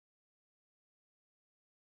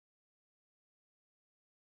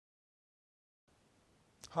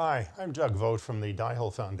Hi, I'm Doug Vogt from the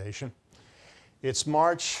Dihole Foundation. It's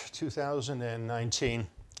March 2019,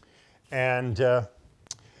 and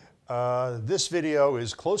this video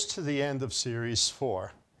is close to the end of Series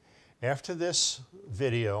 4. After this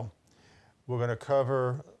video, we're going to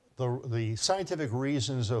cover the scientific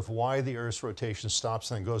reasons of why the Earth's rotation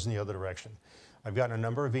stops and then goes in the other direction. I've gotten a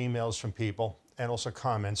number of emails from people and also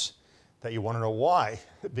comments that you want to know why,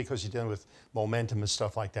 because you're dealing with momentum and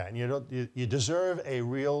stuff like that. And you deserve a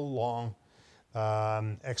real long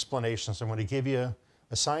explanation. So I'm going to give you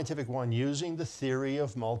a scientific one using the theory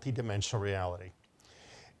of multidimensional reality.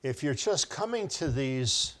 If you're just coming to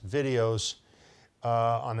these videos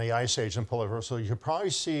on the Ice Age and polar reversal, you'll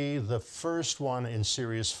probably see the first one in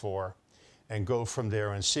Series 4 and go from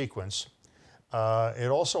there in sequence.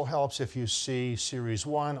 It also helps if you see Series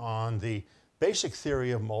 1 on the basic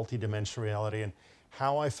theory of multidimensional reality and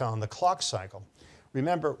how I found the clock cycle.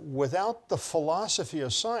 Remember, without the philosophy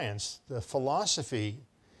of science,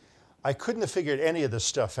 I couldn't have figured any of this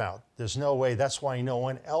stuff out. There's no way. That's why no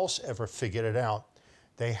one else ever figured it out.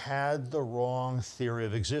 They had the wrong theory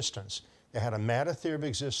of existence. They had a matter theory of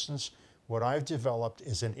existence. What I've developed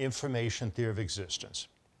is an information theory of existence.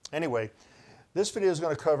 Anyway, this video is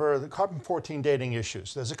going to cover the carbon-14 dating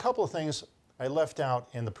issues. There's a couple of things I left out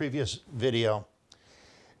in the previous video,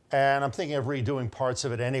 and I'm thinking of redoing parts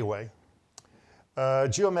of it anyway.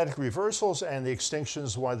 Geomagnetic reversals and the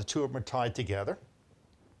extinctions, why the two of them are tied together.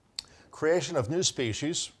 Creation of new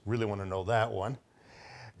species, really want to know that one.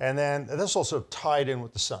 And then this also tied in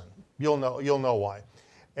with the sun. You'll know why.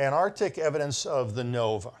 Antarctic evidence of the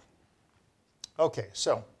nova. Okay,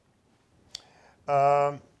 so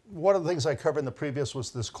one of the things I covered in the previous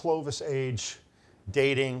was this Clovis age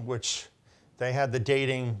dating, which they had the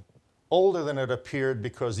dating older than it appeared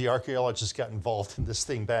because the archaeologists got involved in this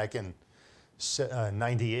thing back in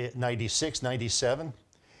 96, 97.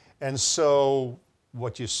 And so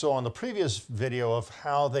what you saw in the previous video of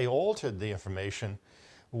how they altered the information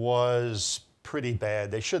was pretty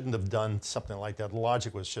bad. They shouldn't have done something like that. The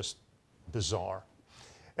logic was just bizarre.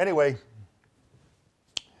 Anyway,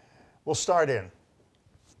 we'll start in.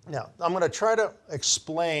 Now, I'm going to try to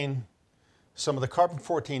explain some of the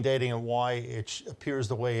carbon-14 dating and why it appears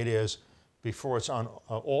the way it is before it's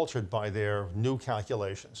altered by their new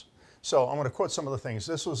calculations. So I'm going to quote some of the things.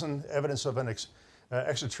 This was an evidence of an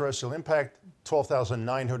extraterrestrial impact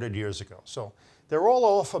 12,900 years ago. So they're all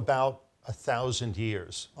off about 1,000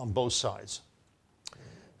 years on both sides.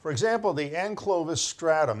 For example, the Clovis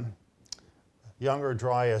stratum, Younger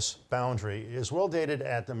Dryas boundary, is well dated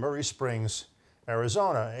at the Murray Springs,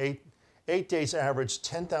 Arizona. Eight dates average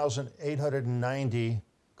 10,890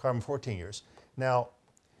 carbon-14 years. Now,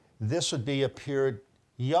 this would be a period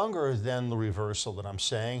younger than the reversal that I'm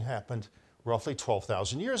saying happened roughly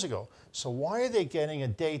 12,000 years ago. So why are they getting a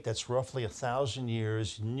date that's roughly 1,000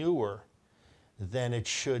 years newer than it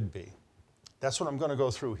should be? That's what I'm going to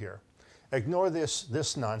go through here. Ignore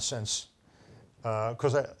this nonsense,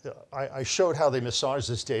 because I showed how they massage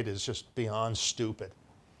this date is just beyond stupid.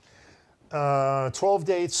 12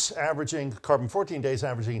 dates averaging, carbon-14 days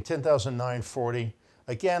averaging 10,940,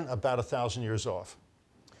 again, about 1,000 years off.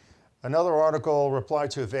 Another article, reply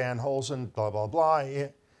to Van Holzen, blah, blah, blah,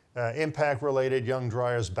 impact-related Young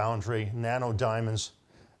Dryas boundary, nanodiamonds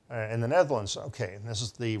in the Netherlands. Okay, and this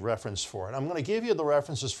is the reference for it. I'm going to give you the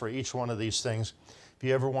references for each one of these things. If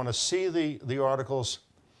you ever want to see the articles,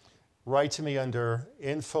 write to me under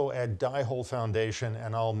info@Dihole Foundation,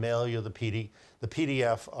 and I'll mail you the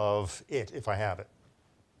PDF of it if I have it.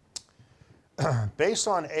 Based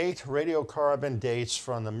on 8 radiocarbon dates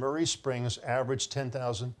from the Murray Springs, average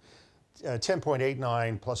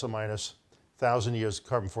 10.89 plus or minus 1,000 years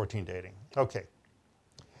carbon-14 dating. Okay.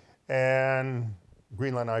 And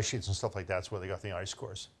Greenland ice sheets and stuff like that's where they got the ice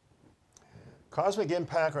cores. Cosmic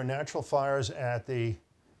impact or natural fires at the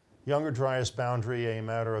Younger Dryas boundary, a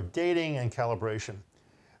matter of dating and calibration.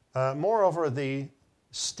 Moreover, the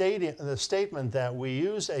statement that we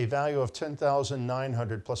use a value of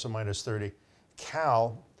 10,900 plus or minus 30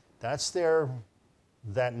 cal, that's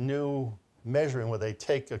that new measuring where they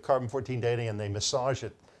take a carbon-14 dating and they massage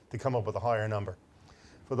it to come up with a higher number.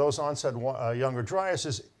 For those onset Younger Dryas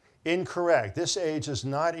is incorrect. This age is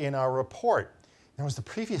not in our report. That was the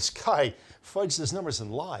previous guy fudged his numbers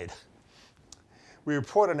and lied. We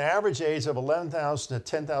report an average age of 11,000 to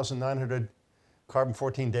 10,900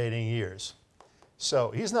 carbon-14 dating years.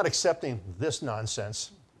 So he's not accepting this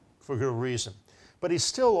nonsense for good reason. But he's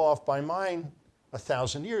still off by mine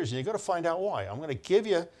 1,000 years, and you've got to find out why. I'm going to give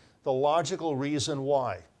you the logical reason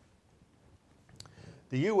why.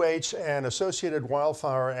 The UH and associated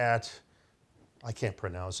wildfire at I can't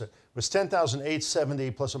pronounce it, was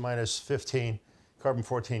 10,870 plus or minus 15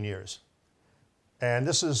 carbon-14 years. And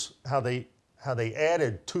this is how they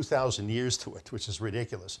added 2,000 years to it, which is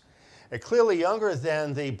ridiculous. And clearly younger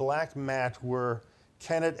than the black mat were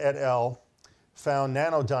Kennett et al. Found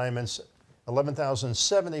nanodiamonds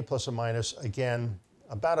 11,070 plus or minus, again,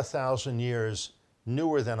 about 1,000 years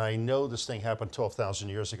newer than I know this thing happened 12,000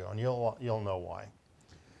 years ago, and you'll know why.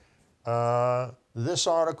 This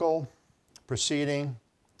article preceding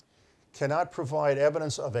cannot provide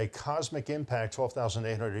evidence of a cosmic impact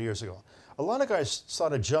 12,800 years ago. A lot of guys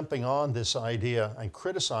started jumping on this idea and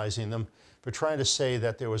criticizing them for trying to say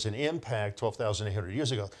that there was an impact 12,800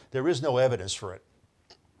 years ago. There is no evidence for it.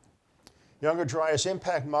 Younger Dryas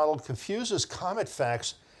impact model confuses comet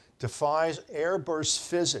facts, defies airburst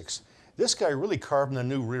physics. This guy really carved a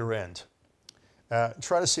new rear end.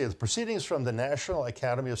 Try to see it. The proceedings from the National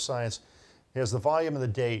Academy of Science. Here's the volume and the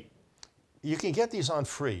date. You can get these on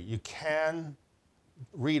free. You can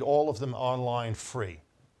read all of them online free.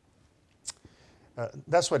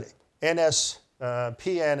 That's what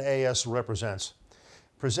PNAS represents.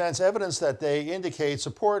 Presents evidence that they indicate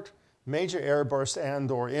support major airbursts and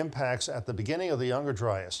or impacts at the beginning of the Younger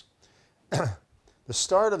Dryas. The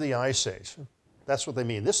start of the Ice Age. That's what they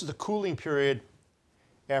mean. This is the cooling period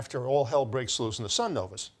after all hell breaks loose in the sun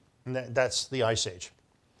novas. And that's the Ice Age.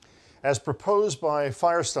 As proposed by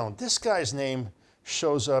Firestone, this guy's name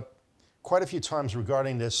shows up quite a few times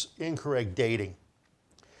regarding this incorrect dating.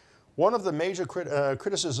 One of the major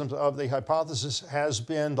criticisms of the hypothesis has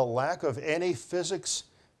been the lack of any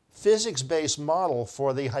physics-based model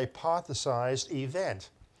for the hypothesized event.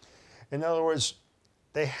 In other words,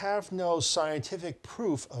 they have no scientific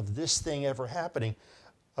proof of this thing ever happening,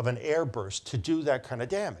 of an airburst to do that kind of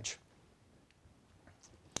damage.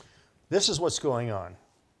 This is what's going on.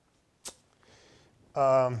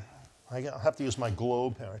 I have to use my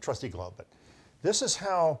globe, my trusty globe, but this is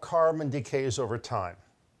how carbon decays over time.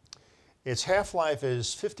 Its half-life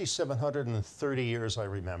is 5,730 years, I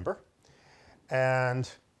remember. But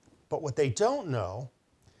what they don't know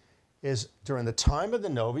is during the time of the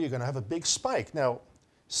nova, you're going to have a big spike. Now,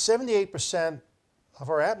 78% of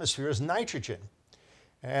our atmosphere is nitrogen.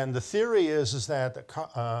 And the theory is that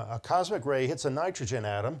a cosmic ray hits a nitrogen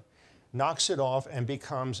atom, knocks it off, and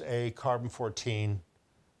becomes a carbon-14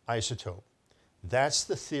 isotope. That's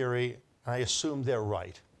the theory. I assume they're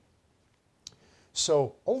right.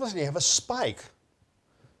 So all of a sudden you have a spike.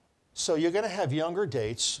 So you're going to have younger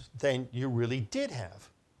dates than you really did have.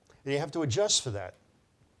 And you have to adjust for that.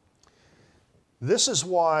 This is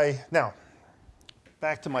why, now,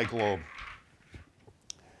 back to my globe.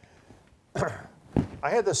 I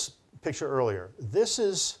had this picture earlier. This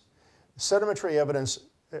is sedimentary evidence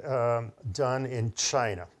done in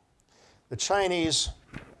China. The Chinese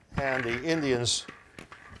and the Indians,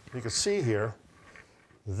 you can see here,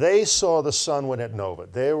 they saw the sun when it nova.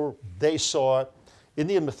 They saw it.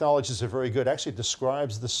 Indian mythologies are very good. Actually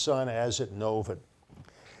describes the sun as it novaed.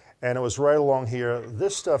 And it was right along here.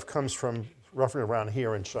 This stuff comes from roughly around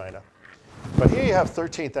here in China. But here you have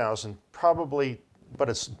 13,000, probably, but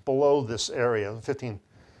it's below this area, 15,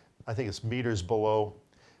 I think it's meters below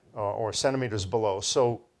or centimeters below.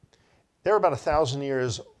 So they're about 1,000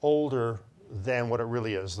 years older than what it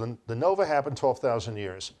really is. The nova happened 12,000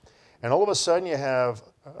 years. And all of a sudden you have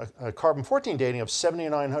a carbon-14 dating of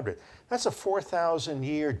 7,900. That's a 4,000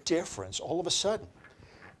 year difference all of a sudden.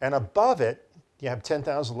 And above it, you have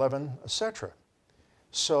 10,000, 11, etc.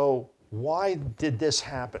 So why did this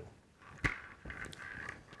happen?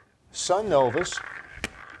 Sun novas,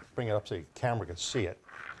 bring it up so the camera can see it.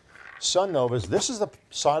 Sun novas, this is the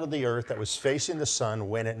side of the Earth that was facing the sun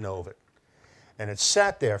when it novaed. And it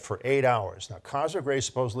sat there for 8 hours. Now, cosmic rays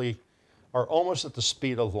supposedly are almost at the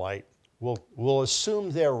speed of light. We'll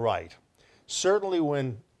assume they're right. Certainly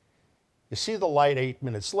when you see the light 8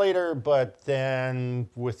 minutes later, but then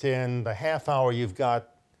within the half hour you've got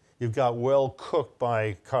well cooked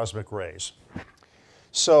by cosmic rays.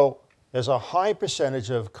 So there's a high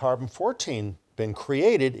percentage of carbon-14 been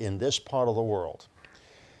created in this part of the world.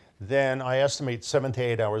 Then I estimate 7 to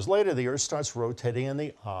 8 hours later, the Earth starts rotating in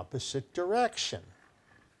the opposite direction.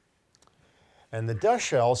 And the dust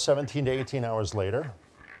shell, 17 to 18 hours later,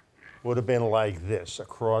 would have been like this,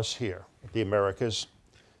 across here, the Americas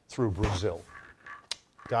through Brazil.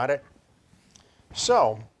 Got it?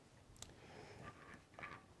 So,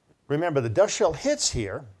 remember, the dust shell hits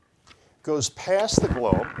here, goes past the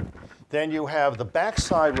globe, then you have the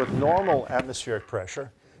backside with normal atmospheric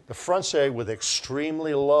pressure, the front side with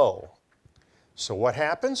extremely low. So what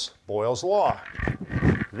happens? Boyle's law.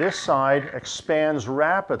 This side expands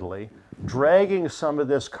rapidly, dragging some of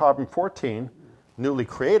this carbon-14 newly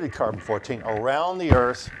created carbon-14 around the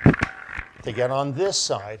Earth to get on this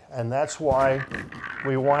side. And that's why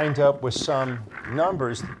we wind up with some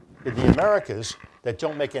numbers in the Americas that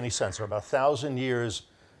don't make any sense. They're about 1,000 years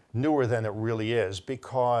newer than it really is,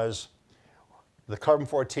 because the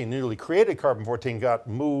carbon-14, newly created carbon-14, got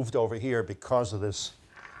moved over here because of this,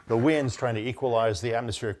 the winds trying to equalize the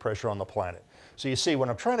atmospheric pressure on the planet. So you see, when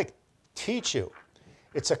I'm trying to teach you,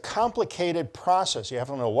 it's a complicated process. You have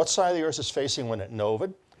to know what side of the Earth is facing when it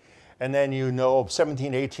novaed, and then you know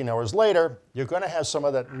 17, 18 hours later, you're going to have some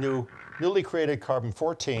of that newly created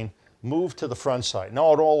carbon-14 move to the front side.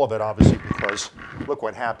 Not all of it, obviously, because look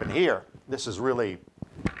what happened here. This is really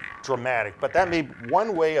dramatic. But that may be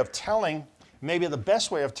one way of telling, maybe the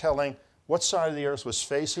best way of telling, what side of the Earth was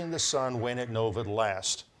facing the sun when it novaed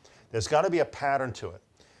last. There's got to be a pattern to it.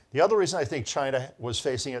 The other reason I think China was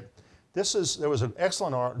facing it, there was an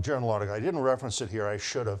excellent journal article. I didn't reference it here. I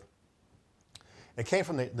should have. It came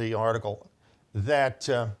from the article that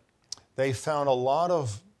they found a lot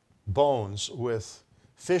of bones with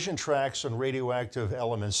fission tracks and radioactive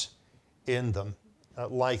elements in them,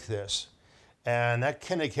 like this. And that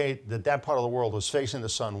can indicate that that part of the world was facing the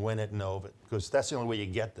sun when it novaed, because that's the only way you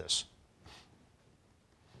get this.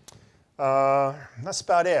 That's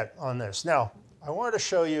about it on this. Now, I wanted to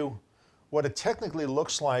show you what it technically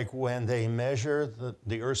looks like when they measure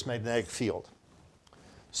the Earth's magnetic field.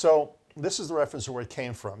 So this is the reference where it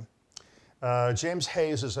came from. James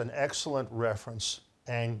Hayes is an excellent reference,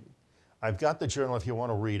 and I've got the journal if you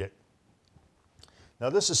want to read it. Now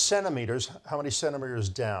this is centimeters, how many centimeters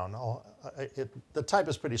down? The type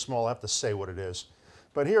is pretty small, I have to say what it is.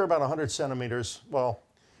 But here about 100 centimeters, well,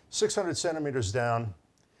 600 centimeters down,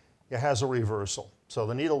 it has a reversal. So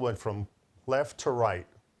the needle went from left to right,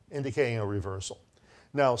 indicating a reversal.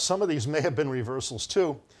 Now some of these may have been reversals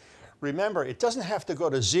too. Remember, it doesn't have to go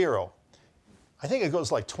to 0. I think it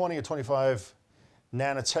goes like 20 or 25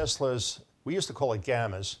 nanoteslas. We used to call it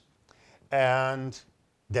gammas. And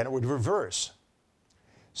then it would reverse.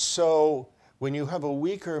 So when you have a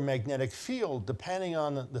weaker magnetic field, depending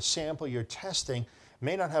on the sample you're testing,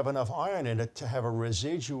 may not have enough iron in it to have a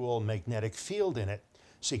residual magnetic field in it.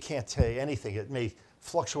 So you can't tell you anything. It may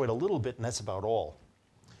fluctuate a little bit, and that's about all.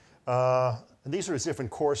 And these are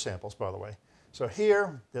different core samples, by the way. So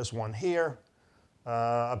here, there's one here,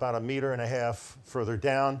 about 1.5 meters further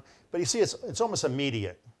down. But you see, it's almost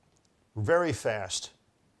immediate, very fast.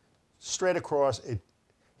 Straight across,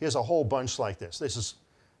 here's a whole bunch like this. This is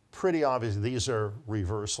pretty obvious. These are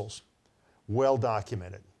reversals, well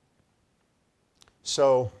documented.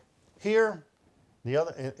 So here,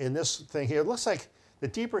 in this thing here, it looks like the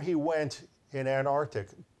deeper he went in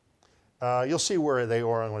Antarctica, you'll see where they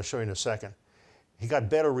are. I'm going to show you in a second. He got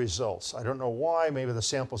better results. I don't know why. Maybe the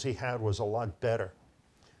samples he had was a lot better,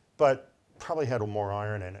 but probably had more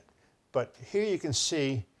iron in it. But here you can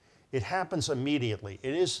see it happens immediately.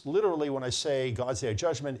 It is literally, when I say God's Day of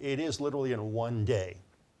Judgment, it is literally in one day.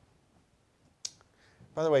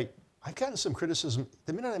 By the way, I've gotten some criticism.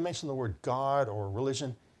 The minute I mention the word God or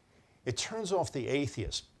religion, it turns off the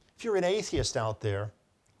atheist. If you're an atheist out there,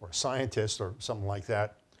 or a scientist or something like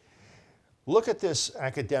that, look at this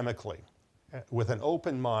academically with an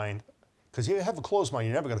open mind, because if you have a closed mind,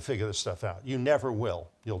 you're never going to figure this stuff out. You never will.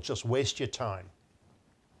 You'll just waste your time.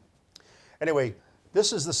 Anyway,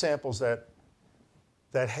 this is the samples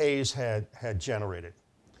that Hayes had generated.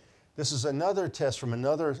 This is another test from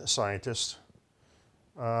another scientist.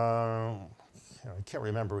 I can't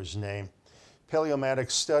remember his name. Geomagnetic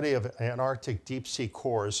study of Antarctic deep sea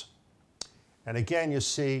cores. And again, you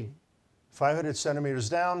see 500 centimeters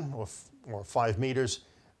down, or 5 meters,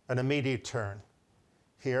 an immediate turn.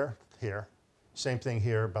 Here, here. Same thing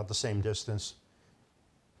here, about the same distance.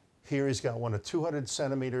 Here he's got one at 200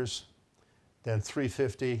 centimeters, then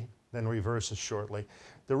 350, then reverses shortly.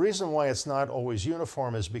 The reason why it's not always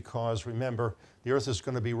uniform is because, remember, the Earth is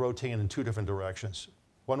going to be rotating in 2 different directions,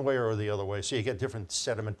 one way or the other way, so you get different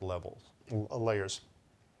sediment levels, layers.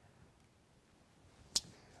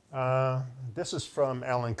 This is from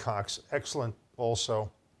Alan Cox, excellent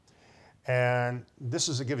also. And this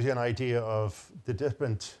is to give you an idea of the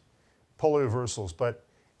different polar reversals, but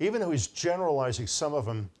even though he's generalizing some of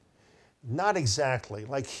them, not exactly.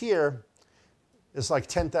 Like here, it's like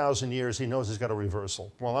 10,000 years, he knows he's got a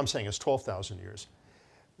reversal. Well, I'm saying it's 12,000 years.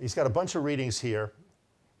 He's got a bunch of readings here,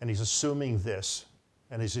 and he's assuming this.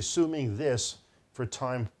 And he's assuming this for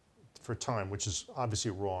time, which is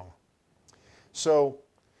obviously wrong. So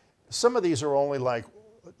some of these are only like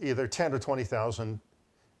either 10 or 20,000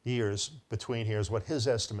 years between here is what his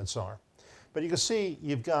estimates are. But you can see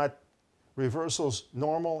you've got reversals,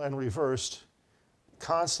 normal and reversed,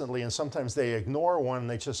 constantly, and sometimes they ignore one and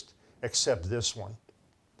they just accept this one.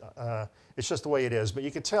 It's just the way it is. But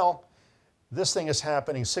you can tell this thing is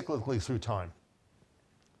happening cyclically through time.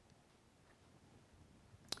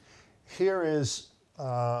 Here is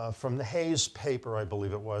from the Hayes paper, I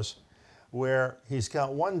believe it was, where he's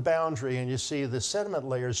got one boundary and you see the sediment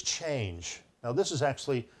layers change. Now this is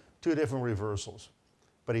actually two different reversals,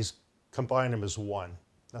 but he's combined them as one.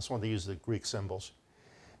 That's why they use the Greek symbols.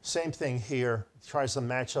 Same thing here, he tries to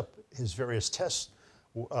match up his various test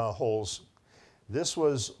holes. This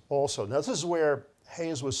was also, now this is where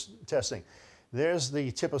Hayes was testing. There's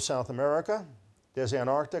the tip of South America, there's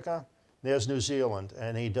Antarctica, there's New Zealand,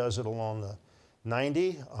 and he does it along the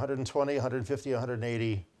 90, 120, 150,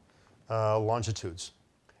 180 longitudes.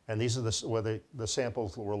 And these are where the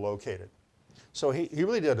samples were located. So he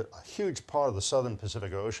really did a huge part of the southern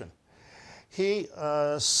Pacific Ocean. He,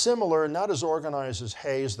 similar, not as organized as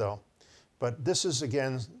Hayes though, but this is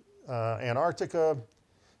again Antarctica,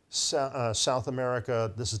 South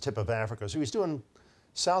America, this is tip of Africa. So he's doing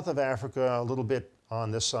south of Africa, a little bit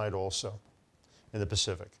on this side also, in the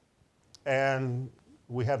Pacific. And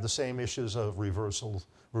we have the same issues of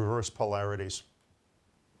reverse polarities.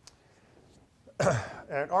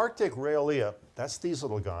 Antarctic Rheolia, that's these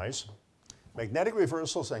little guys. Magnetic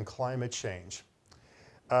reversals and climate change.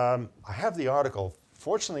 I have the article.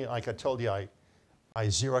 Fortunately, like I told you, I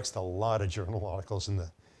Xeroxed a lot of journal articles in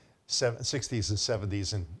the 60s and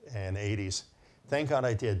 70s and 80s. Thank God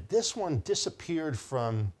I did. This one disappeared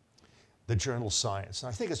from the journal Science. And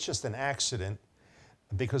I think it's just an accident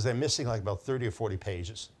because they're missing like about 30 or 40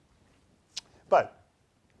 pages. But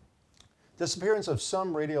disappearance of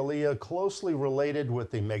some radialia closely related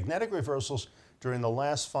with the magnetic reversals during the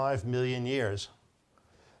last 5 million years.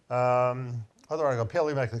 Other article,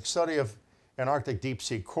 paleomagnetic study of Antarctic deep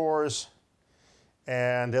sea cores.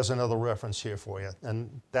 And there's another reference here for you,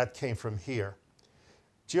 and that came from here.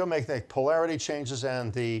 Geomagnetic polarity changes,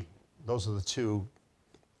 and those are the two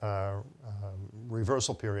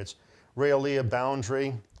reversal periods. Rheolia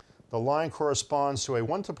boundary, the line corresponds to a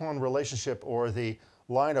one-to-one relationship or the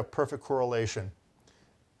line of perfect correlation.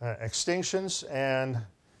 Extinctions and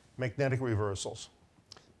magnetic reversals.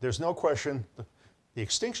 There's no question the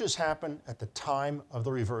extinctions happen at the time of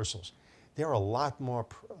the reversals. There are a lot more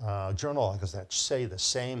journal articles that say the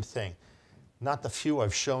same thing. Not the few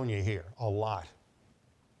I've shown you here, a lot.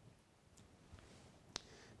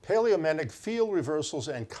 Paleomagnetic field reversals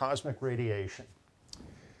and cosmic radiation.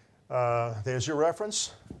 There's your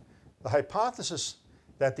reference. The hypothesis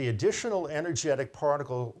that the additional energetic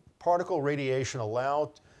particle radiation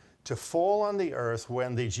allowed to fall on the Earth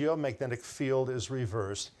when the geomagnetic field is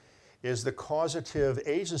reversed is the causative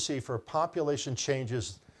agency for population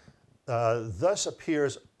changes, thus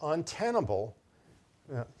appears untenable.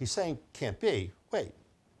 He's saying can't be. Wait.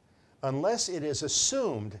 Unless it is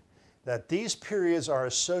assumed that these periods are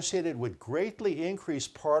associated with greatly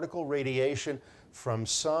increased particle radiation from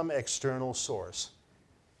some external source.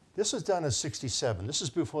 This was done in '67. This is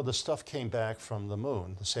before the stuff came back from the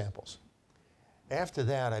moon, the samples. After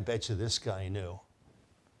that, I bet you this guy knew.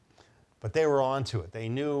 But they were onto it. They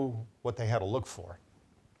knew what they had to look for.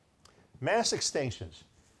 Mass extinctions.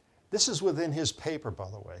 This is within his paper, by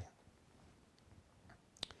the way.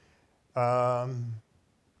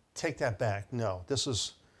 Take that back. No, this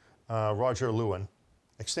is Roger Lewin,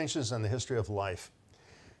 Extinctions and the History of Life.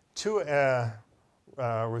 Two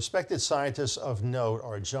respected scientists of note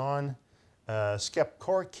are John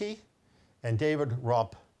Skepkorky and David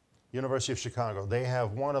Rupp, University of Chicago. They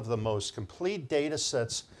have one of the most complete data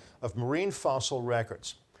sets of marine fossil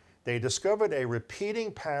records. They discovered a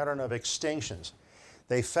repeating pattern of extinctions.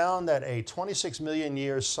 They found that a 26 million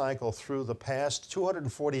year cycle through the past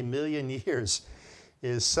 240 million years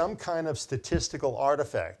is some kind of statistical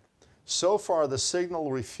artifact. So far, the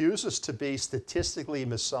signal refuses to be statistically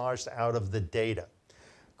massaged out of the data.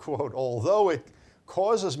 Quote, although it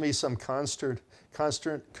causes me some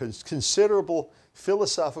considerable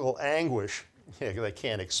philosophical anguish, they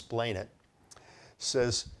can't explain it,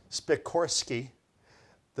 says Spikorsky,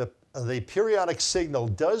 the periodic signal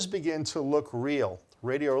does begin to look real.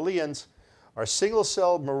 Radioleans are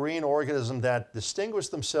single-celled marine organisms that distinguish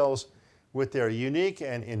themselves with their unique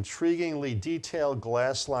and intriguingly detailed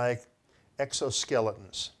glass-like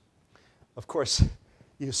exoskeletons. Of course,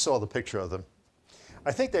 you saw the picture of them.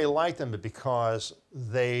 I think they like them because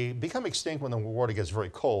they become extinct when the water gets very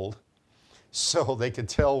cold, so they can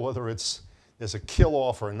tell whether there's a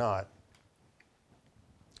kill-off or not.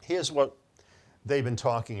 Here's what they've been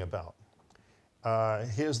talking about.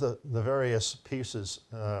 Here's the various pieces,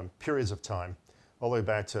 periods of time, all the way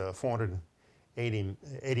back to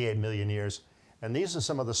 488 million years. And these are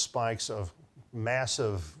some of the spikes of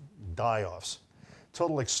massive die-offs.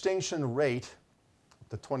 Total extinction rate,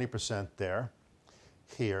 the 20% there,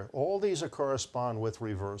 here. All these correspond with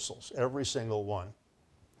reversals, every single one.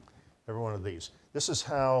 Every one of these. This is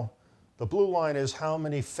how, the blue line is how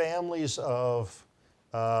many families of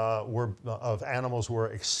animals were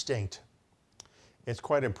extinct. It's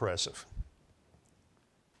quite impressive.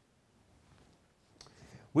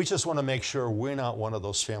 We just want to make sure we're not one of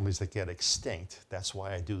those families that get extinct. That's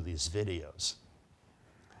why I do these videos.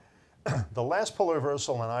 The last polar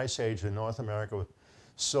reversal and ice age in North America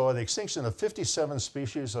saw the extinction of 57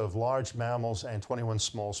 species of large mammals and 21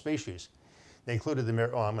 small species. They included the,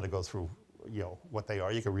 I'm going to go through, what they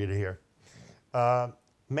are. You can read it here.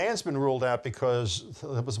 Man's been ruled out because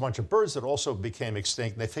there was a bunch of birds that also became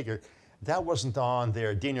extinct, and they figured that wasn't on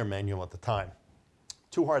their dinner menu at the time.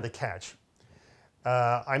 Too hard to catch.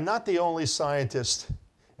 I'm not the only scientist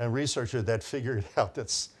and researcher that figured out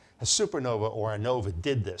that a supernova or a nova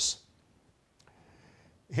did this.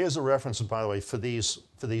 Here's a reference, by the way, for these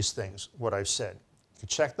things, what I've said. You can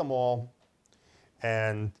check them all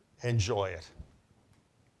and enjoy it.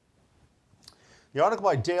 The article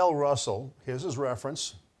by Dale Russell, here's his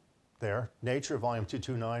reference there, Nature, volume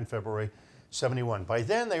 229, February 71. By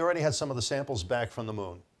then, they already had some of the samples back from the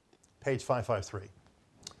moon, page 553.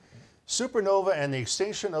 Supernova and the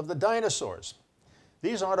extinction of the dinosaurs.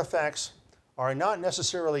 These artifacts are not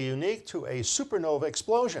necessarily unique to a supernova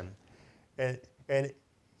explosion.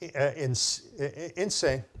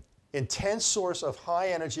 Intense source of high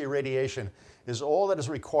energy radiation is all that is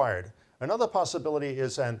required. Another possibility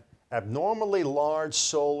is an abnormally large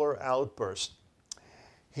solar outburst.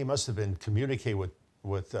 He must have been communicating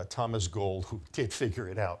with Thomas Gold, who did figure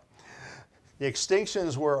it out. The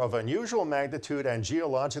extinctions were of unusual magnitude and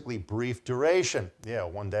geologically brief duration. Yeah,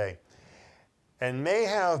 one day. And may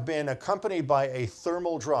have been accompanied by a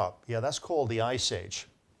thermal drop. Yeah, that's called the Ice Age.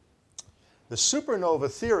 The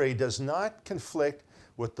supernova theory does not conflict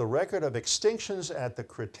with the record of extinctions at the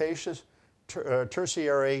Cretaceous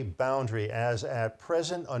tertiary boundary as at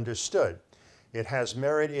present understood. It has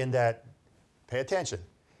merit in that, pay attention,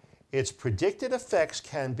 its predicted effects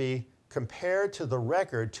can be compared to the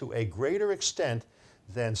record to a greater extent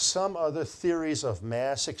than some other theories of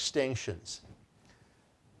mass extinctions.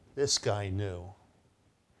 This guy knew.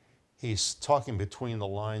 He's talking between the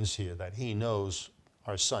lines here that he knows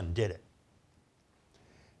our sun did it.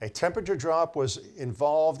 A temperature drop was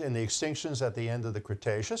involved in the extinctions at the end of the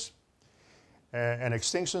Cretaceous, and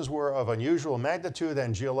extinctions were of unusual magnitude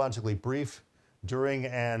and geologically brief during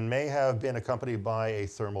and may have been accompanied by a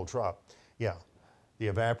thermal drop. Yeah, the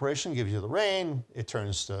evaporation gives you the rain, it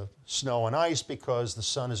turns to snow and ice because the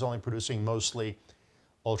sun is only producing mostly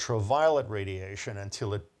ultraviolet radiation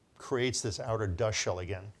until it creates this outer dust shell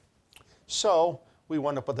again. So we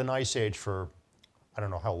wound up with an ice age for I don't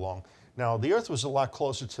know how long. Now, the Earth was a lot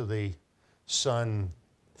closer to the sun,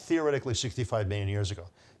 theoretically 65 million years ago.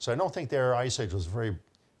 So I don't think their ice age was very,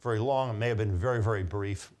 very long. It may have been very, very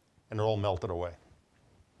brief, and it all melted away.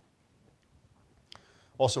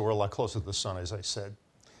 Also, we're a lot closer to the sun, as I said.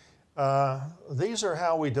 These are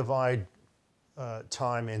how we divide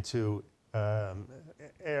time into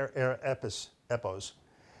epochs.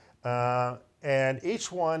 And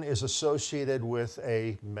each one is associated with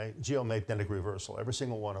a geomagnetic reversal, every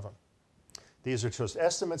single one of them. These are just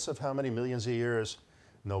estimates of how many millions of years.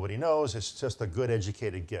 Nobody knows. It's just a good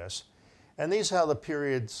educated guess. And these are how the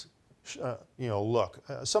periods look.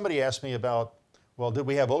 Somebody asked me about, well, did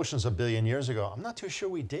we have oceans a billion years ago? I'm not too sure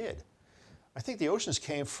we did. I think the oceans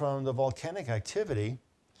came from the volcanic activity,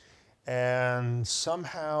 and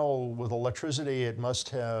somehow with electricity it must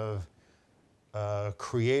have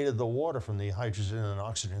created the water from the hydrogen and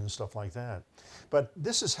oxygen and stuff like that. But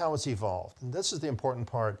this is how it's evolved. And this is the important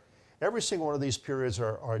part. Every single one of these periods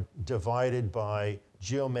are divided by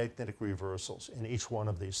geomagnetic reversals in each one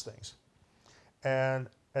of these things. And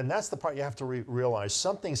that's the part you have to realize.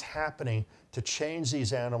 Something's happening to change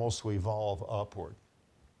these animals to evolve upward.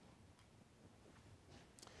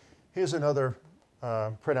 Here's another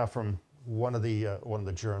printout from one of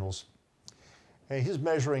the journals. And he's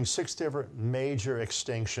measuring 6 different major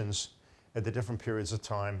extinctions at the different periods of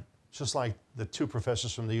time, just like the 2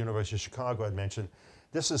 professors from the University of Chicago had mentioned.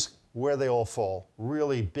 This is where they all fall,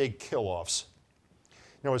 really big kill-offs.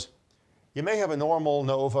 In other words, you may have a normal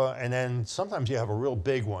nova, and then sometimes you have a real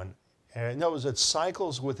big one. And in other words, it's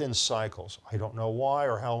cycles within cycles. I don't know why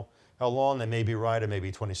or how long. They may be right. It may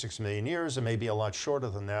be 26 million years. It may be a lot shorter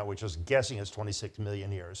than that. We're just guessing it's 26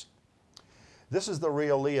 million years. This is the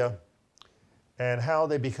Rheolea and how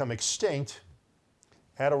they become extinct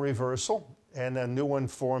at a reversal. and a new one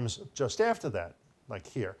forms just after that, like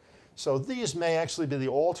here. So these may actually be the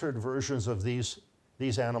altered versions of these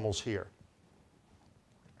animals here.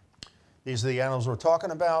 These are the animals we're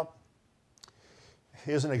talking about.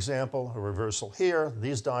 Here's an example, a reversal here.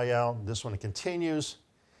 These die out, this one continues,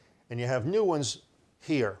 and you have new ones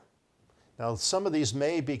here. Now, some of these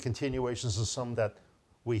may be continuations of some that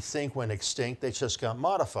we think went extinct, they just got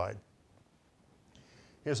modified.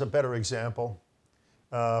 Here's a better example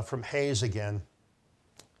from Hayes again.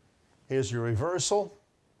 Here's your reversal,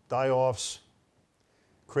 die-offs,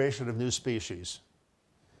 creation of new species.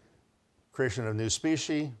 Creation of new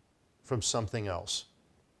species from something else.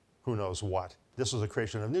 Who knows what? This was a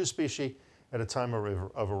creation of new species at a time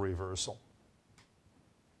of a reversal.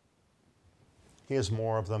 Here's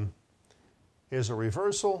more of them. Here's a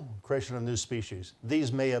reversal, creation of new species.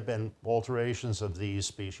 These may have been alterations of these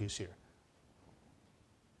species here.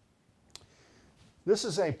 This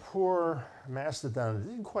is a poor mastodon that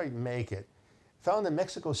didn't quite make it. Found in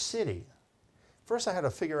Mexico City. First I had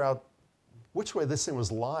to figure out which way this thing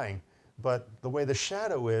was lying, but the way the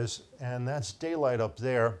shadow is, and that's daylight up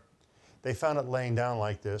there, they found it laying down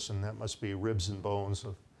like this, and that must be ribs and bones.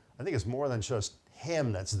 I think it's more than just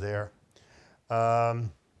him that's there.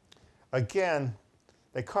 Again,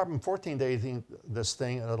 they carbon-14 dating this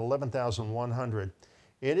thing at 11,100.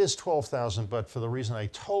 It is 12,000, but for the reason I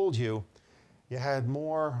told you, you had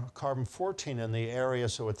more carbon-14 in the area,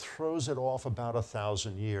 so it throws it off about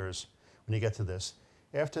 1,000 years when you get to this.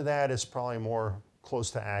 After that, it's probably more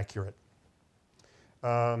close to accurate.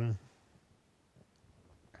 Now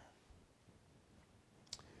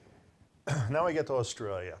we get to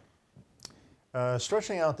Australia.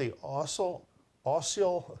 Stretching out the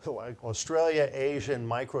Australia-Asian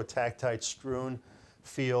micro-tektite strewn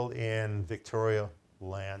field in Victoria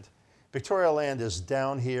Land. Victoria Land is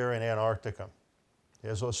down here in Antarctica.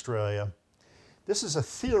 There's Australia. This is a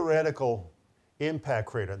theoretical impact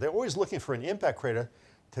crater. They're always looking for an impact crater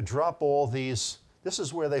to drop all these. This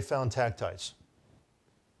is where they found tektites,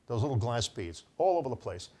 those little glass beads, all over the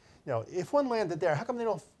place. You know, if one landed there, how come they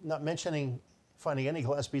don't not mentioning finding any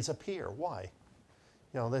glass beads up here? Why?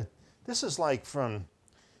 You know, this is like from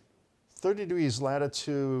 30 degrees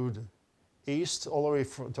latitude east all the way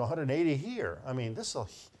to 180 here. I mean, this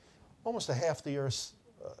is almost a half the Earth's,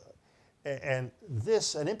 and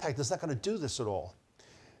an impact is not going to do this at all.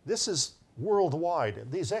 This is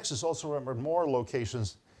worldwide. These X's also remember more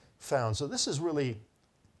locations found. So this is really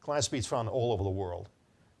glass beads found all over the world.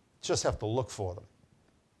 Just have to look for them.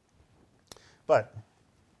 But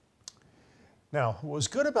now, what was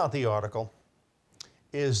good about the article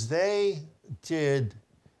is they did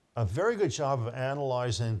a very good job of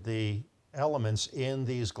analyzing the elements in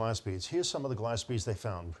these glass beads. Here's some of the glass beads they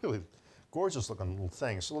found. Really gorgeous looking little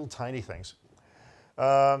things, little tiny things.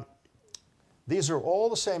 These are all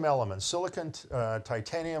the same elements: silicon,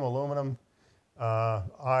 titanium, aluminum,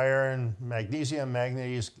 iron, magnesium,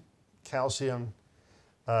 manganese, calcium,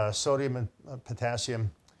 sodium and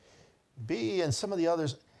potassium, B, and some of the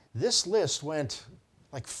others. This list went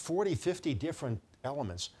like 40, 50 different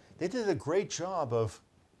elements. They did a great job of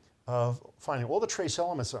finding all the trace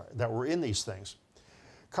elements that were in these things.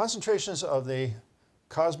 Concentrations of the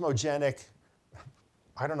cosmogenic,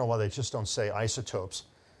 I don't know why they just don't say isotopes,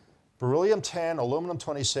 beryllium-10,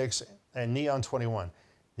 aluminum-26, and neon-21.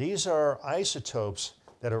 These are isotopes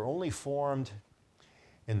that are only formed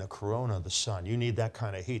in the corona of the sun. You need that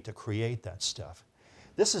kind of heat to create that stuff.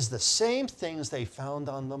 This is the same things they found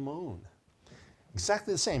on the moon.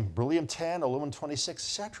 Exactly the same, beryllium-10, aluminum-26,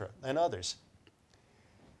 etc., and others.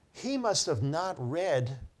 He must have not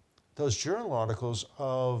read those journal articles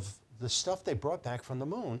of the stuff they brought back from the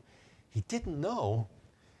moon. He didn't know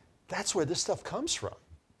that's where this stuff comes from.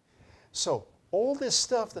 So all this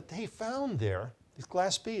stuff that they found there, these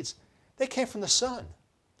glass beads, they came from the sun.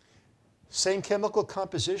 Same chemical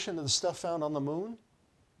composition of the stuff found on the moon,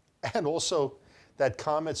 and also that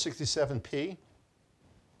comet 67P.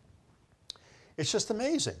 It's just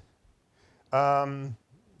amazing. The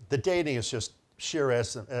dating is just sheer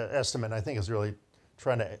estimate. I think is really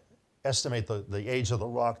trying to estimate the age of the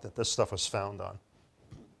rock that this stuff was found on.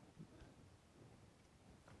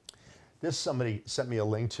 This somebody sent me a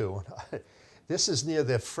link to. This is near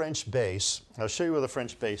the French base. I'll show you where the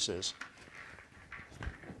French base is.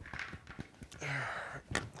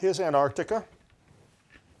 Here's Antarctica,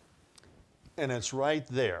 and it's right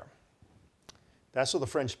there. That's where the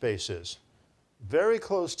French base is. Very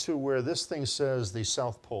close to where this thing says the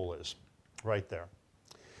South Pole is, right there.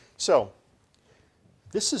 So,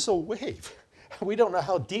 this is a wave. We don't know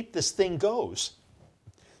how deep this thing goes.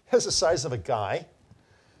 It's the size of a guy,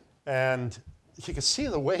 and you can see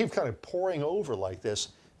the wave kind of pouring over like this.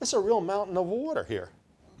 It's a real mountain of water here.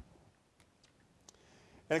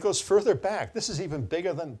 And it goes further back. This is even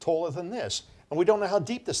bigger than, taller than this. And we don't know how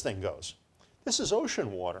deep this thing goes. This is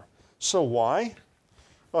ocean water. So why?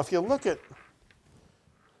 Well, if you look at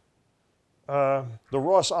the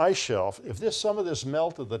Ross ice shelf, if some of this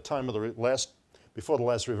melted at the time of before the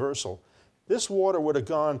last reversal, this water would have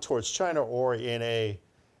gone towards China or in a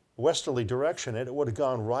westerly direction, and it would have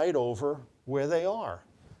gone right over where they are.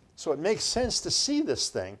 So it makes sense to see this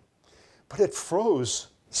thing, but it froze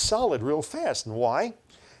solid real fast. And why?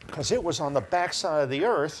 Because it was on the backside of the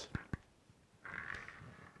Earth.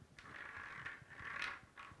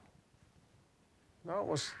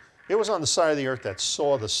 No, it was on the side of the Earth that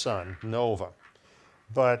saw the sun, nova.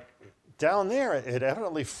 But down there, it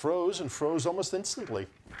evidently froze and froze almost instantly.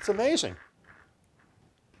 It's amazing.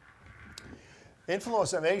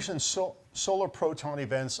 Influence of ancient solar proton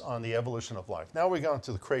events on the evolution of life. Now we go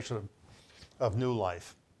into the creation of new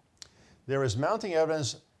life. There is mounting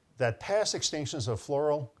evidence that past extinctions of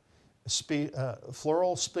floral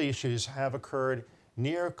species have occurred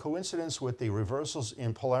near coincidence with the reversals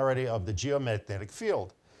in polarity of the geomagnetic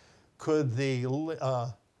field. Could the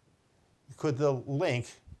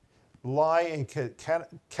link lie in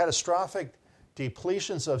catastrophic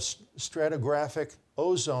depletions of stratigraphic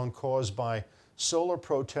ozone caused by solar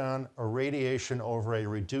proton irradiation over a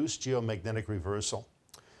reduced geomagnetic reversal?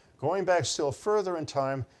 Going back still further in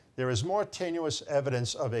time, there is more tenuous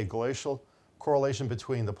evidence of a glacial correlation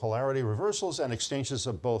between the polarity reversals and extinctions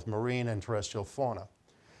of both marine and terrestrial fauna.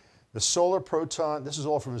 The solar proton, this is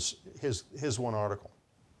all from his one article.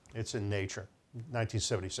 It's in Nature,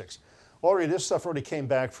 1976. Already, this stuff already came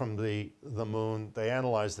back from the moon. They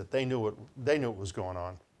analyzed it. They knew what was going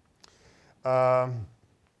on.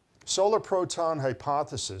 Solar proton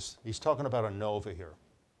hypothesis, he's talking about a nova here,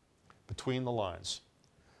 between the lines.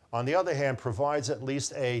 On the other hand, provides at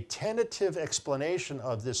least a tentative explanation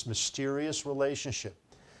of this mysterious relationship.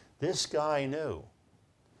 This guy knew.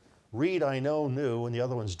 Reed, I know, knew, and the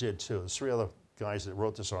other ones did too. There's 3 other guys that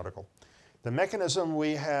wrote this article. The mechanism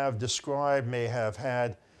we have described may have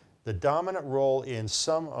had the dominant role in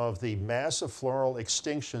some of the massive floral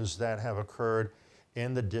extinctions that have occurred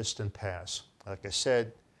in the distant past. Like I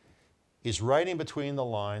said, he's writing between the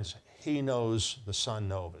lines. He knows the sun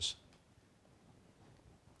novas.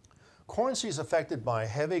 Corn seeds affected by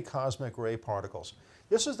heavy cosmic ray particles.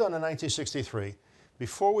 This was done in 1963,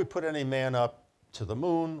 before we put any man up to the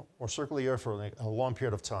moon or circle the Earth for a long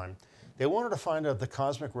period of time. They wanted to find out if the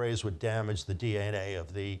cosmic rays would damage the DNA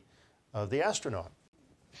of the astronaut.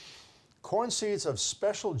 Corn seeds of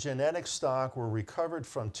special genetic stock were recovered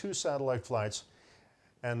from 2 satellite flights,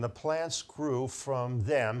 and the plants grew from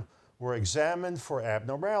them were examined for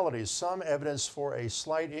abnormalities. Some evidence for a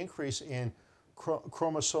slight increase in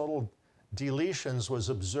chromosomal deletions was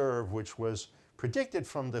observed, which was predicted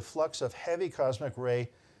from the flux of heavy cosmic ray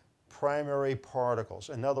primary particles.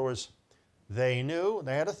 In other words, they knew,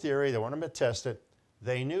 they had a theory, they wanted to test it,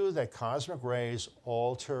 they knew that cosmic rays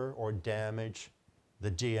alter or damage the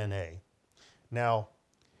DNA. Now,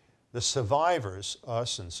 the survivors,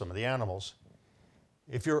 us and some of the animals,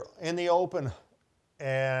 if you're in the open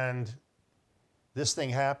and this thing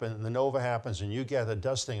happens, the nova happens, and you get a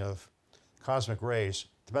dusting of cosmic rays,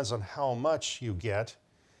 depends on how much you get,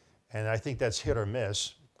 and I think that's hit or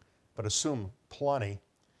miss, but assume plenty,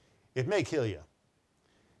 it may kill you.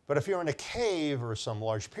 But if you're in a cave or some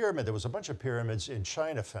large pyramid, there was a bunch of pyramids in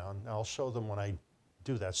China found, and I'll show them when I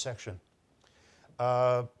do that section,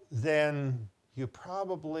 then you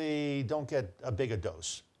probably don't get a big a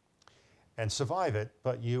dose and survive it,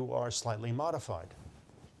 but you are slightly modified.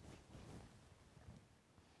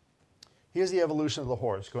 Here's the evolution of the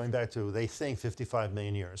horse, going back to, they think, 55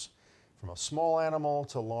 million years. From a small animal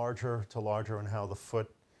to larger, and how the foot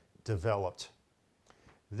developed.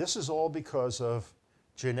 This is all because of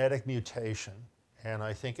genetic mutation, and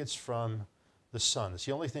I think it's from the sun. It's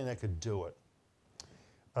the only thing that could do it.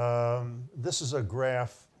 This is a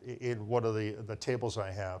graph in one of the tables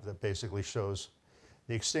I have that basically shows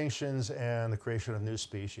the extinctions and the creation of new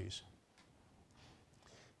species.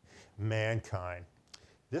 Mankind.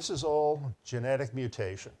 This is all genetic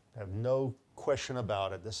mutation. I have no question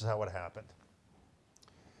about it. This is how it happened.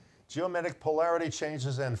 Geomagnetic polarity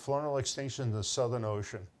changes and floral extinction in the Southern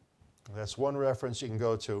Ocean. That's one reference you can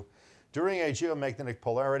go to. During a geomagnetic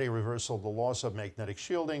polarity reversal, the loss of magnetic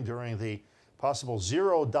shielding during the possible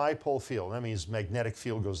zero dipole field, that means magnetic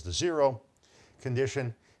field goes to zero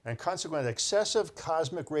condition, and consequent excessive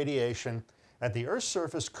cosmic radiation at the Earth's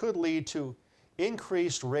surface could lead to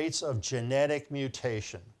increased rates of genetic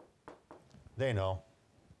mutation. They know.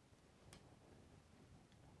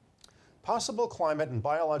 Possible climate and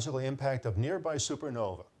biological impact of nearby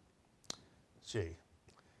supernova. Gee.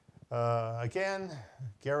 Again,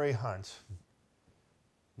 Gary Hunt.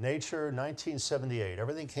 Nature, 1978.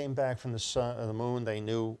 Everything came back from the sun and the moon. They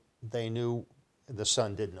knew the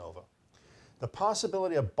sun did nova. The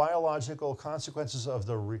possibility of biological consequences of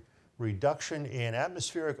the reduction in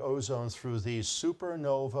atmospheric ozone through these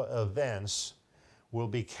supernova events will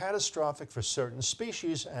be catastrophic for certain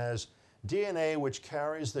species, as DNA, which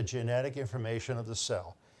carries the genetic information of the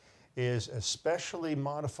cell, is especially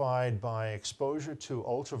modified by exposure to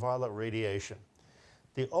ultraviolet radiation.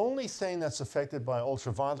 The only thing that's affected by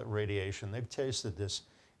ultraviolet radiation, they've tasted this,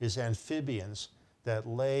 is amphibians that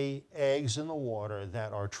lay eggs in the water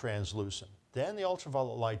that are translucent. Then the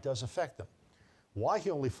ultraviolet light does affect them. Why he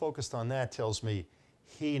only focused on that tells me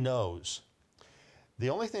he knows. The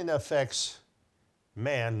only thing that affects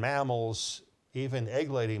man, mammals, even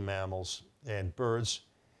egg-laying mammals and birds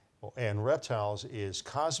and reptiles is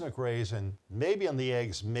cosmic rays, and maybe on the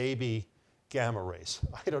eggs, maybe gamma rays.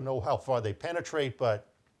 I don't know how far they penetrate, but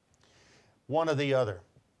one or the other.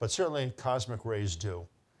 But certainly cosmic rays do.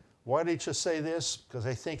 Why did he just say this? Because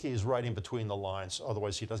I think he's writing between the lines.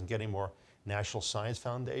 Otherwise, he doesn't get any more National Science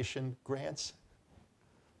Foundation grants.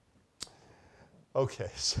 Okay,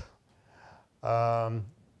 so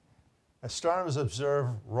astronomers observe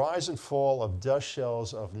rise and fall of dust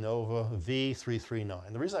shells of nova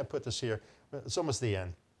V339. The reason I put this here, it's almost the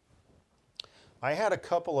end. I had a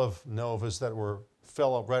couple of novas that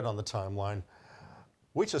fell up right on the timeline.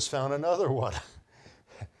 We just found another one.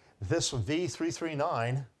 This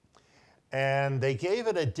V339, and they gave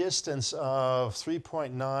it a distance of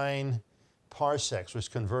 3.9 parsecs,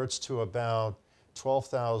 which converts to about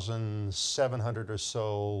 12,700 or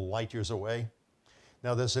so light years away.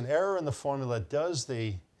 Now, there's an error in the formula that does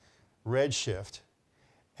the redshift.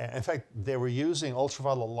 In fact, they were using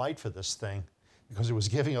ultraviolet light for this thing because it was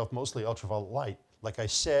giving off mostly ultraviolet light. Like I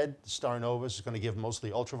said, star novas is going to give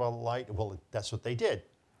mostly ultraviolet light. Well, that's what they did.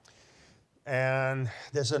 And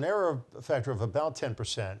there's an error factor of about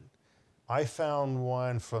 10%. I found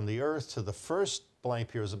one from the Earth to the first blank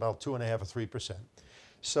period is about 2.5 or 3%.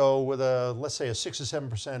 So with a, let's say, a 6 or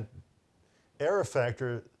 7% error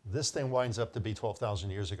factor, this thing winds up to be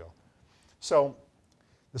 12,000 years ago. So,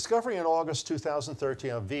 discovery in August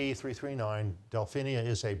 2013 of V339 Delphinia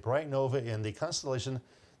is a bright nova in the constellation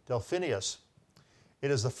Delphinius.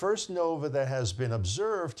 It is the first nova that has been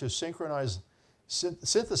observed to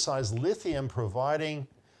synthesize lithium, providing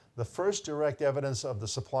the first direct evidence of the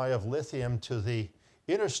supply of lithium to the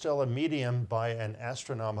interstellar medium by an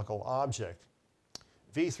astronomical object.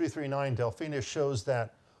 V339 Delphinia shows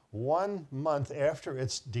that 1 month after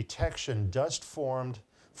its detection, dust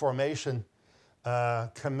formation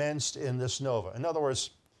commenced in this nova. In other words,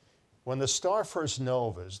 when the star first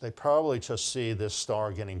novas, they probably just see this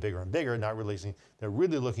star getting bigger and bigger, not realizing they're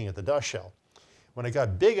really looking at the dust shell. When it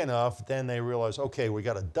got big enough, then they realized, okay, we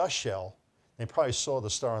got a dust shell. They probably saw the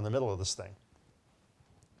star in the middle of this thing.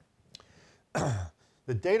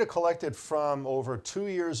 The data collected from over 2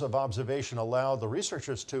 years of observation allowed the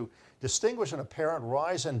researchers to distinguish an apparent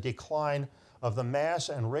rise and decline of the mass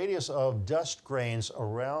and radius of dust grains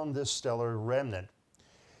around this stellar remnant.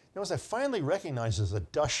 Notice I finally recognized as a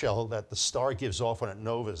dust shell that the star gives off when it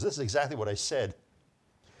novas. This is exactly what I said.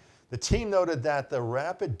 The team noted that the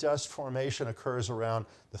rapid dust formation occurs around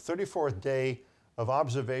the 34th day of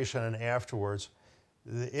observation and afterwards.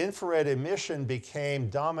 The infrared emission became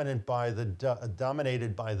dominated by the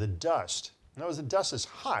dust. Notice the dust is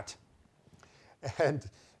hot. And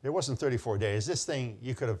it wasn't 34 days. This thing,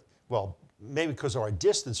 you could have, well, maybe because of our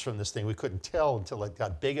distance from this thing, we couldn't tell until it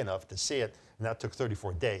got big enough to see it, and that took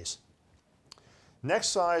 34 days. Next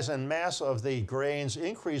size and mass of the grains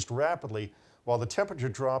increased rapidly, while the temperature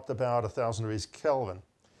dropped about 1,000 degrees Kelvin.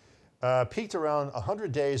 Peaked around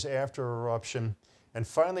 100 days after eruption, and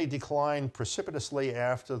finally declined precipitously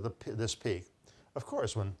after this peak. Of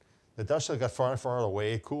course, when the dust got far and far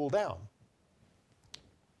away, it cooled down.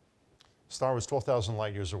 Star was 12,000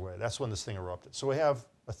 light years away. That's when this thing erupted. So we have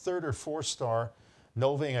a third or fourth star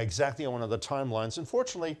novaing exactly on one of the timelines.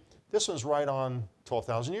 Unfortunately, this one's right on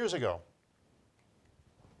 12,000 years ago.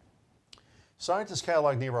 Scientists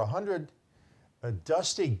cataloged near 100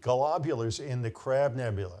 dusty globulars in the Crab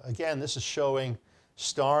Nebula. Again, this is showing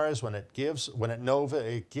stars, when it nova,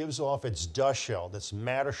 it gives off its dust shell, this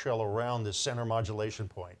matter shell around this center modulation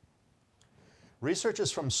point.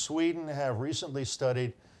 Researchers from Sweden have recently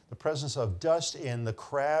studied the presence of dust in the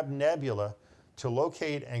Crab Nebula to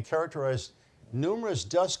locate and characterize numerous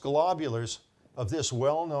dust globulars of this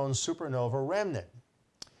well-known supernova remnant.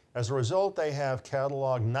 As a result, they have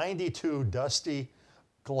cataloged 92 dusty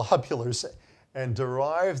globulars and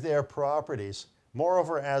derive their properties.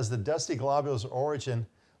 Moreover, as the dusty globules origin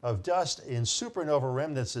of dust in supernova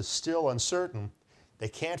remnants is still uncertain, they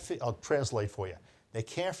can't, I'll translate for you. They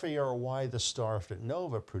can't figure out why the star-filled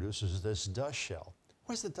nova produces this dust shell.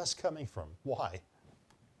 Where's the dust coming from? Why?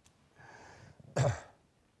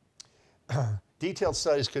 Detailed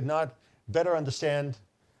studies could not better understand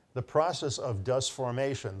the process of dust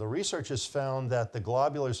formation. The researchers found that the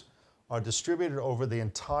globulars are distributed over the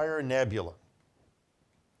entire nebula.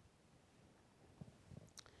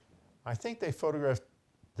 I think they photographed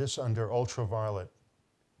this under ultraviolet.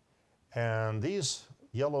 And these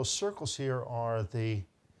yellow circles here are the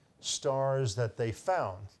stars that they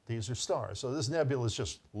found. These are stars. So this nebula is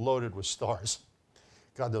just loaded with stars.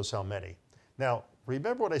 God knows how many. Now,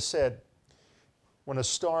 remember what I said, when a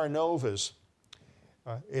star novas,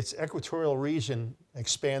 its equatorial region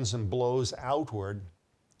expands and blows outward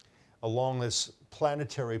along this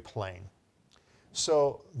planetary plane.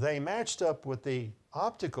 So they matched up with the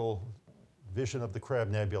optical vision of the Crab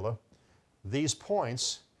Nebula, these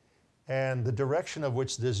points, and the direction of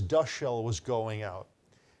which this dust shell was going out.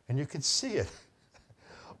 And you can see it,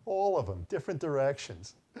 all of them, different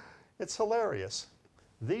directions. It's hilarious.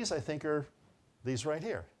 These, I think, are these right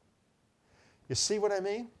here. You see what I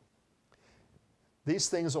mean? These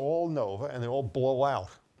things are all nova, and they all blow out.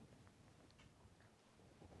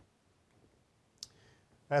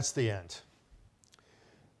 That's the end.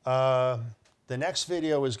 The next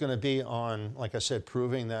video is going to be on, like I said,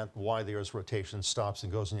 proving that why the Earth's rotation stops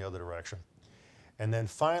and goes in the other direction. And then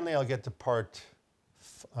finally, I'll get to part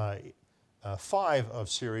 5 of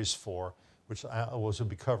Series 4, which I will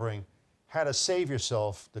be covering how to save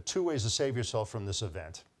yourself, the 2 ways to save yourself from this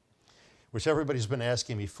event, which everybody's been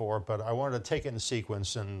asking me for, but I wanted to take it in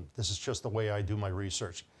sequence, and this is just the way I do my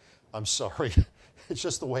research. I'm sorry. It's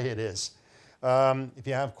just the way it is. If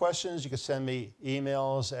you have questions, you can send me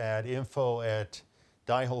emails at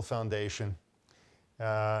info@Dihole Foundation.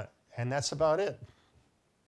 And that's about it.